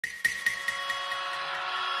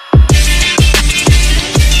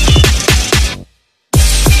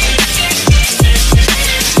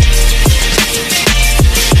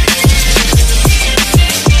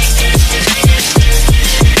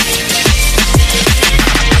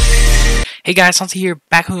Hey guys, Hunter here,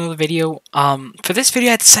 back with another video. For this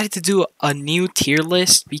video I decided to do a new tier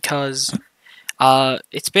list because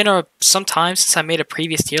it's been some time since I made a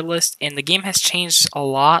previous tier list and the game has changed a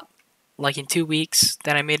lot, like in 2 weeks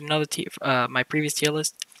that I made another my previous tier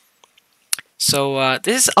list. So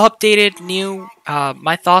this is updated, new,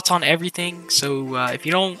 my thoughts on everything. So if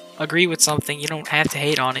you don't agree with something, you don't have to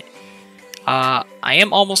hate on it. I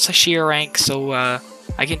am almost a sheer rank, so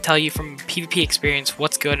I can tell you from PvP experience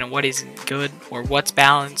what's good and what isn't good, or what's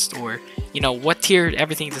balanced, or what tier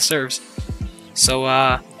everything deserves. So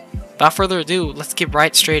without further ado, let's get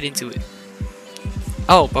right straight into it.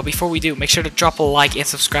 Oh, but before we do, make sure to drop a like and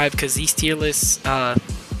subscribe, because these tier lists, I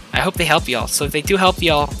hope they help y'all. So if they do help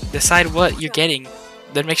y'all decide what you're getting,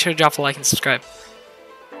 then make sure to drop a like and subscribe.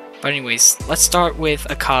 But anyways, let's start with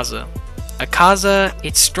Akaza. Akaza,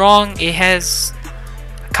 it's strong. It has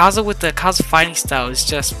Akaza with the Akaza fighting style is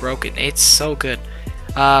just broken. It's so good.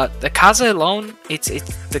 The Akaza alone, it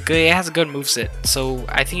has a good moveset. So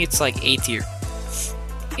I think it's like A tier.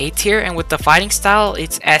 A tier, and with the fighting style,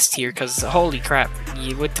 it's S tier. Cause holy crap,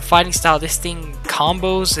 with the fighting style, this thing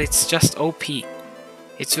combos. It's just OP.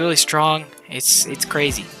 It's really strong. It's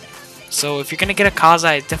crazy. So if you're gonna get Akaza,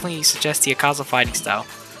 I definitely suggest the Akaza fighting style.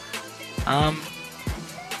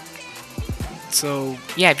 So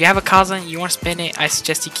yeah, if you have Akaza and you want to spin it, I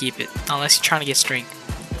suggest you keep it, unless you're trying to get string.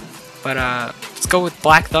 But let's go with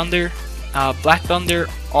Black Thunder. Black Thunder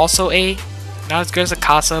also A, not as good as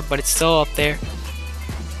Akaza, but it's still up there.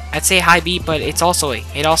 I'd say high B, but it's also A.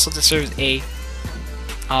 It also deserves A.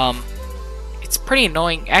 It's pretty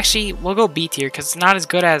annoying. Actually, we'll go B tier because it's not as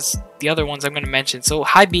good as the other ones I'm gonna mention. So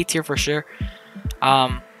high B tier for sure.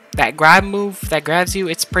 That grab move that grabs you,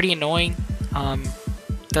 it's pretty annoying.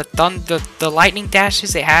 The lightning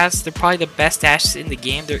dashes it has, they're probably the best dashes in the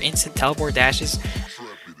game. They're instant teleport dashes.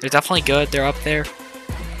 They're definitely good. They're up there.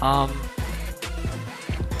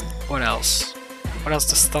 What else? What else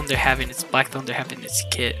does Thunder have in its Black Thunder have in its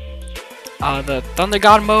kit? The Thunder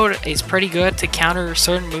God mode is pretty good to counter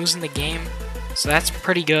certain moves in the game, so that's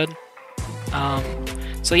pretty good.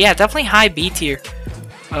 So yeah, definitely high B tier,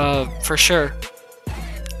 for sure.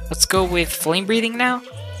 Let's go with Flame Breathing now.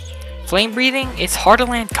 Flame Breathing, it's hard to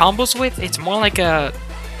land combos with. It's more like a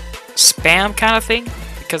spam kind of thing,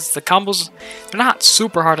 because the combos, they're not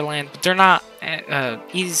super hard to land, but they're not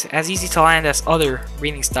as easy to land as other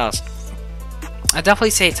breathing styles. I definitely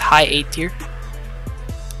say it's high A tier.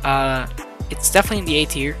 It's definitely in the A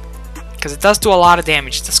tier, because it does do a lot of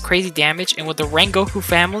damage. It does crazy damage, and with the Rengoku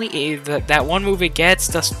family, that one move it gets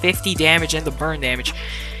does 50 damage and the burn damage.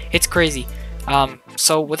 It's crazy.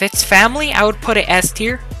 So with its family, I would put it S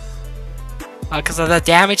tier. Because of the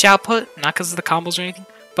damage output, not because of the combos or anything.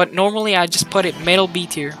 But normally I just put it middle B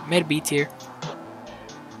tier, mid B tier.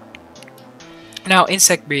 Now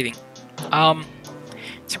Insect Breathing.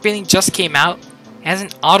 Insect Breathing just came out. It has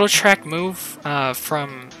an auto track move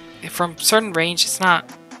from certain range. It's not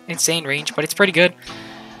insane range, but it's pretty good.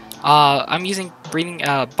 I'm using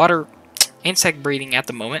Insect Breathing at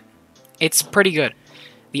the moment. It's pretty good.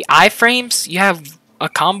 The iframes, you have a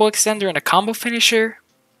combo extender and a combo finisher.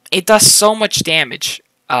 It does so much damage.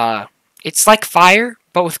 It's like fire,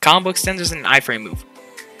 but with combo extenders and an iframe move.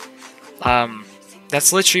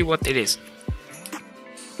 That's literally what it is.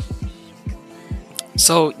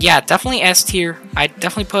 So yeah, definitely S tier. I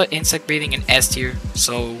definitely put Insect Breathing in S tier.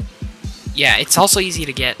 So yeah, it's also easy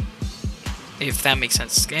to get, if that makes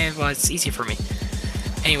sense. Well, it's easy for me.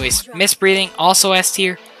 Anyways, Mist Breathing, also S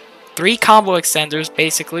tier. 3 combo extenders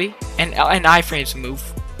basically, and an iframes move.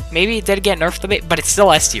 Maybe it did get nerfed a bit, but it's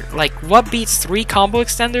still S tier. Like, what beats 3 combo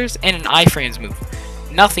extenders and an iframes move?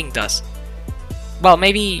 Nothing does. Well,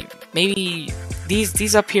 maybe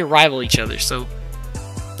these up here rival each other. So,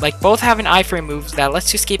 like, both have an iframe move that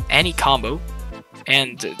lets you skip any combo,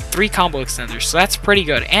 and 3 combo extenders. So that's pretty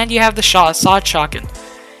good. And you have the Sod Shotgun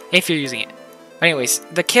if you're using it. But anyways,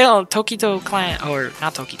 the kill Tokito clan, or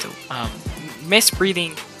not Tokito, Mist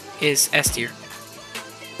Breathing is S tier.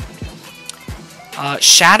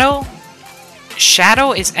 Shadow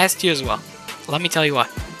is S tier as well. Let me tell you why.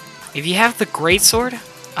 If you have the Greatsword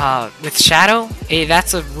with Shadow,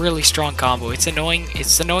 that's a really strong combo. It's annoying.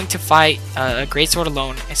 It's annoying to fight a Greatsword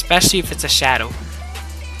alone, especially if it's a Shadow.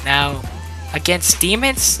 Now, against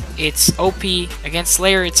demons, it's OP. Against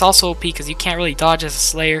Slayer, it's also OP because you can't really dodge as a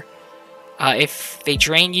Slayer. If they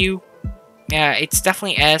drain you, yeah, it's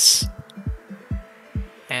definitely S.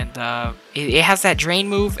 And it has that drain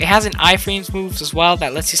move. It has an iframes moves as well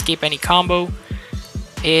that lets you escape any combo.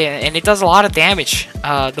 And it does a lot of damage.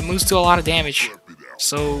 The moves do a lot of damage.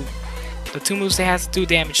 So the 2 moves it has to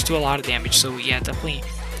do a lot of damage. So yeah, definitely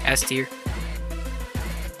S tier.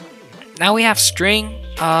 Now we have String.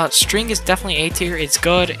 String is definitely A tier. It's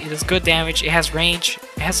good. It does good damage. It has range.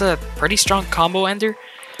 It has a pretty strong combo ender.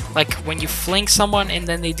 Like when you fling someone and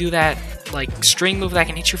then they do that like string move that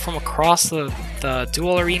can hit you from across the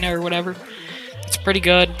duel arena or whatever. It's pretty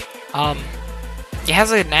good. It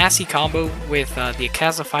has a nasty combo with the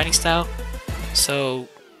Akaza fighting style. So,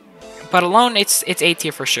 but alone it's A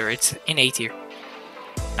tier for sure. It's in A tier.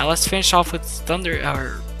 Now let's finish off with Thunder,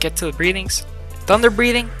 or get to the breathings. Thunder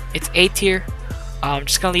breathing, it's A tier. I'm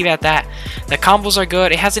just gonna leave it at that. The combos are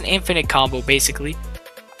good. It has an infinite combo basically.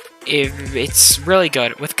 It's really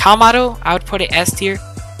good. With Kamado, I would put it S tier,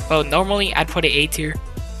 but normally I'd put it A tier.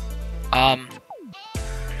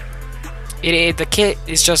 The kit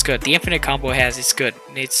is just good. The infinite combo it has, it's good.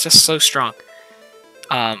 It's just so strong.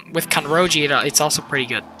 With Kanroji, it's also pretty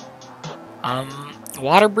good.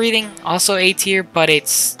 Water breathing, also A tier, but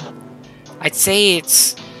I'd say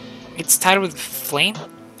it's tied with flame.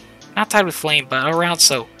 Not tied with flame, but around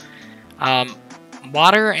so.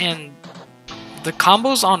 Water and the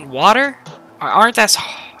combos on water aren't as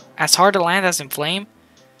hard to land as in flame,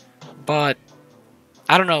 but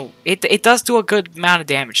I don't know. It does do a good amount of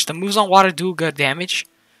damage. The moves on water do good damage.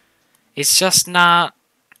 It's just not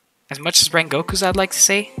as much as Rengoku's, I'd like to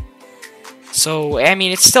say. So I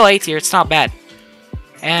mean, it's still A tier. It's not bad.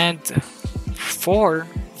 And for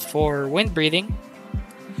wind breathing.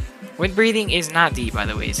 Wind breathing is not D, by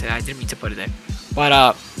the way, so I didn't mean to put it there.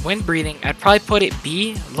 But wind breathing, I'd probably put it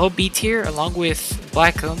B, low B tier, along with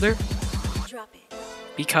Black Thunder,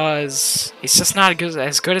 because it's just not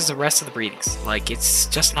as good as the rest of the breathings. Like, it's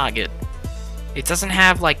just not good. It doesn't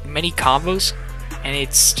have like many combos, and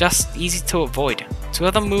it's just easy to avoid. Two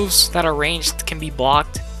of the moves that are ranged can be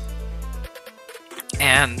blocked,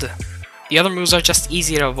 and the other moves are just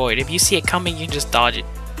easy to avoid. If you see it coming, you can just dodge it.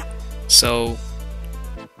 So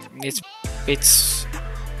it's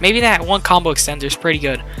maybe that one combo extender is pretty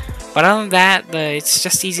good, but other than that, it's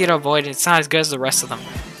just easy to avoid, and it's not as good as the rest of them.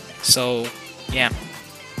 So yeah.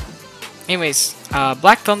 Anyways,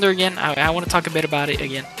 Black Thunder again. I want to talk a bit about it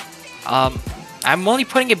again. I'm only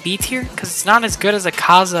putting it B tier because it's not as good as a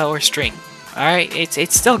Kaza or String. All right,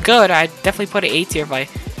 it's still good. I'd definitely put it A tier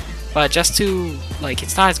but just to like,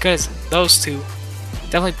 it's not as good as those two.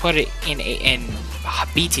 Definitely put it in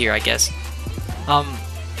B tier, I guess.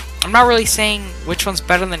 I'm not really saying which one's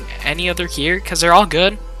better than any other here, because they're all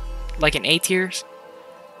good, like in A tiers.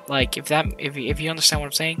 Like if you understand what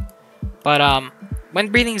I'm saying. But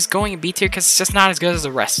wind breathing is going in B tier because it's just not as good as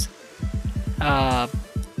the rest. And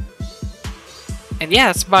yeah,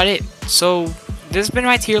 that's about it. So this has been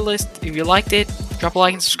my tier list. If you liked it, drop a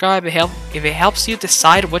like and subscribe. If it helps you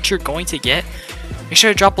decide what you're going to get, make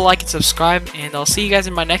sure to drop a like and subscribe. And I'll see you guys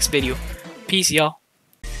in my next video. Peace, y'all.